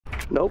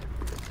Nope.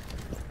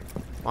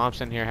 Well, I'm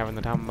sitting here having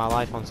the time of my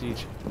life on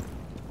Siege.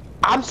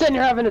 I'm sitting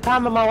here having the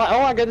time of my life.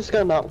 Oh, I got this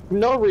gun now.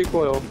 No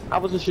recoil. I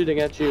wasn't shooting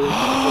at you.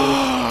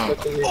 Oh!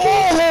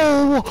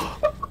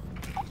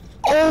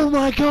 Oh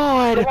my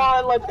god! Come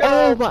on, let's go.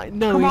 Oh my!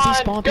 No, Come is he on,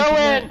 spawn go peeking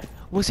in. that?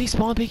 Was he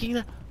spawn peeking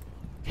that?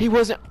 He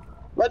wasn't.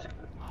 Let's.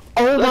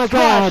 Oh my Let's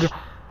god! rush.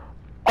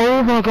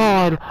 Oh my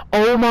god!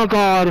 Oh my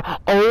god!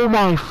 Oh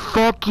my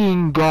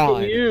fucking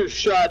god! You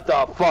shut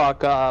the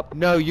fuck up.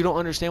 No, you don't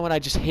understand what I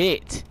just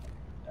hit.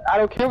 I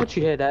don't care what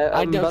you hit.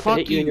 I'm don't about to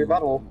hit you in your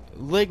butthole.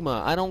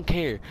 Ligma, I don't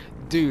care.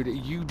 Dude,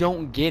 you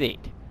don't get it.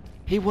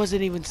 He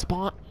wasn't even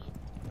spawn.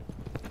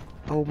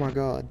 Oh my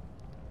god.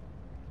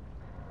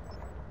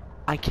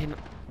 I can.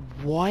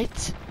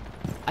 What?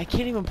 I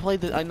can't even play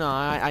the. No,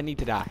 I need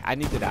to die. I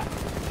need to die.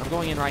 I'm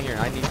going in right here.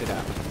 I need to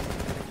die.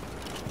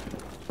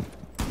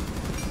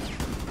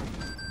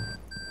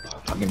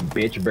 Fucking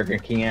bitch, Burger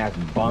King ass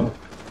bum.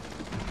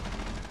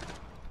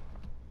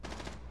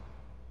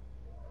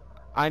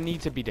 I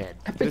need to be dead.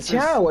 But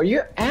Chow, where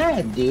you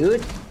at,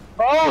 dude?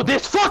 Oh,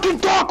 this fucking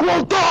dog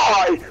will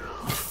die!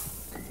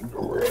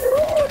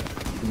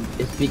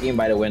 It's peeking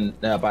by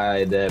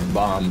the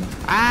bomb.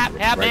 Ah,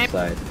 help me! Right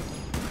side.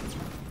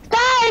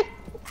 Die!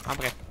 I'm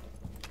okay.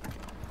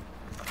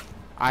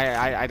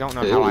 I don't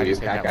know how I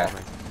just hit that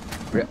Kaka.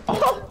 woman.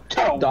 Oh,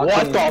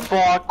 what the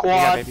fuck, Quad?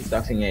 Yeah, baby.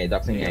 Doxing A,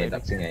 doxing A,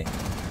 doxing A.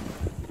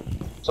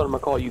 So I'm gonna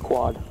call you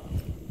Quad.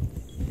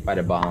 By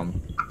the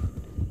bomb.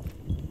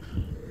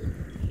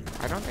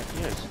 I don't think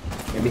he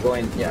is. Maybe go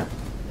in, yeah.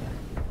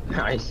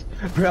 Nice.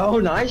 Bro,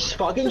 nice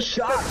fucking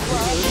shot, bro.